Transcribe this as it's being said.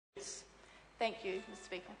Thank you, Mr.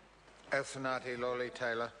 Speaker. Athanati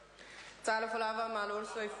Lole-Taylor.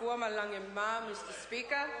 Mr.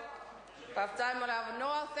 Speaker.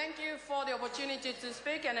 Thank you for the opportunity to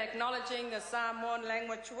speak and acknowledging the Samoan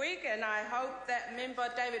Language Week, and I hope that member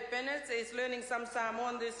David Bennett is learning some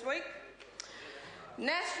Samoan this week.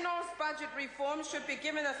 National budget reform should be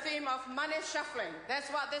given the theme of money shuffling. That's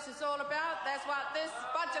what this is all about. That's what this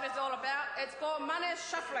budget is all about. It's called money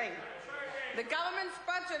shuffling. The government's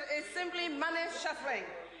budget is simply money shuffling.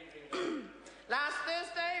 Last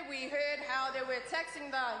Thursday, we heard how they were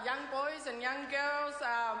taxing the young boys and young girls'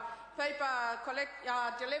 paper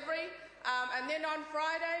delivery. And then on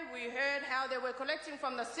Friday, we heard how they were collecting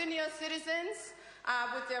from the senior citizens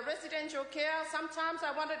with their residential care. Sometimes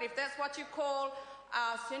I wondered if that's what you call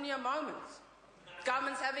senior moments.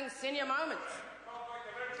 Government's having senior moments.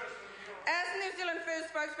 As New Zealand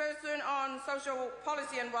First spokesperson on social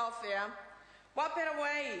policy and welfare, what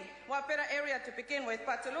better area to begin with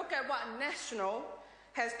but to look at what National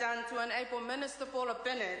has done to enable Minister Paula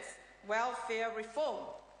Bennett's welfare reform.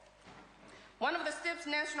 One of the steps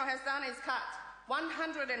National has done is cut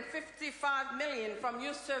 $155 million from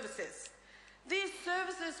youth services. These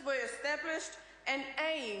services were established and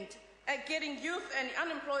aimed at getting youth and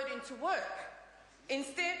unemployed into work.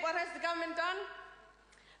 Instead, what has the government done?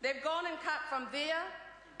 They've gone and cut from there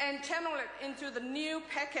and channeled it into the new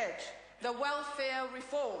package, the welfare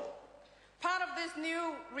reform. Part of this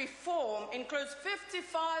new reform includes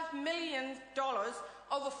 $55 million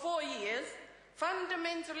over 4 years,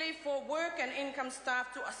 fundamentally for work and income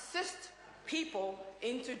staff to assist people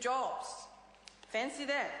into jobs. Fancy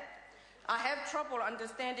that. I have trouble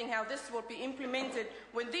understanding how this will be implemented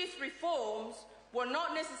when these reforms will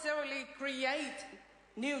not necessarily create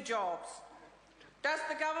new jobs. Does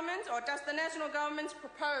the government or does the national government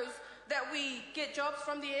propose that we get jobs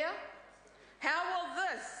from the air? How will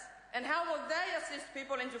this and how will they assist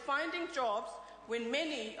people into finding jobs when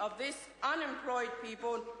many of these unemployed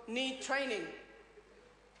people need training?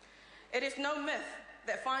 It is no myth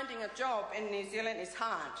that finding a job in New Zealand is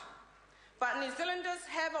hard. But New Zealanders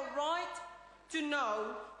have a right to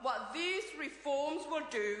know what these reforms will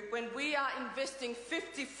do when we are investing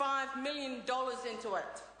 $55 million into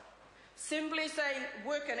it. Simply saying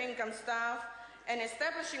work and income staff and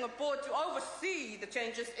establishing a board to oversee the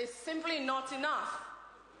changes is simply not enough.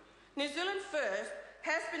 New Zealand First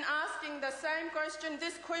has been asking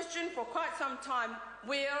this question for quite some time.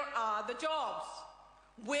 Where are the jobs?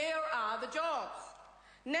 Where are the jobs?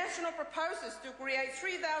 National proposes to create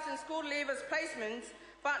 3,000 school leavers placements,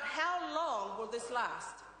 but how long will this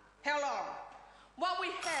last? How long? What we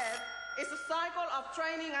have is a cycle of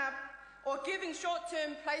training up or giving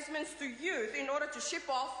short-term placements to youth in order to ship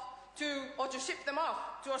them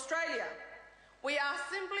off to Australia. We are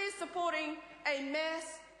simply supporting a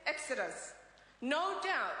mass exodus. No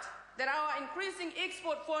doubt that our increasing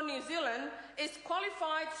export for New Zealand is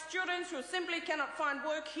qualified students who simply cannot find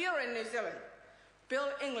work here in New Zealand. Bill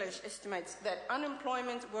English estimates that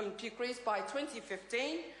unemployment will decrease by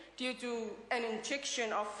 2015 due to an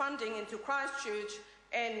injection of funding into Christchurch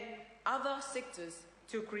and other sectors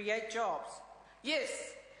to create jobs.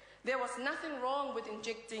 Yes, there was nothing wrong with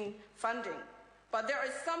injecting funding, but there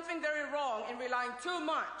is something very wrong in relying too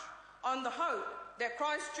much on the hope that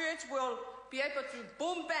Christchurch will be able to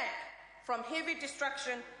boom back from heavy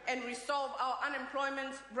destruction and resolve our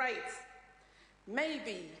unemployment rates.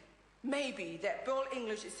 Maybe that Bill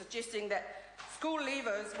English is suggesting that school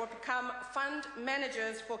leavers will become fund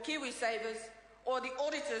managers for KiwiSavers or the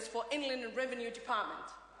auditors for Inland Revenue Department.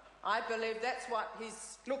 I believe that's what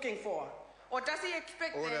he's looking for. Or does he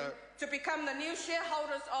expect them to become the new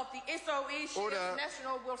shareholders of the SOE shares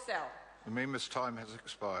National will sell? The member's time has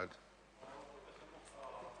expired.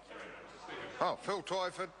 Phil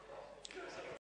Twyford.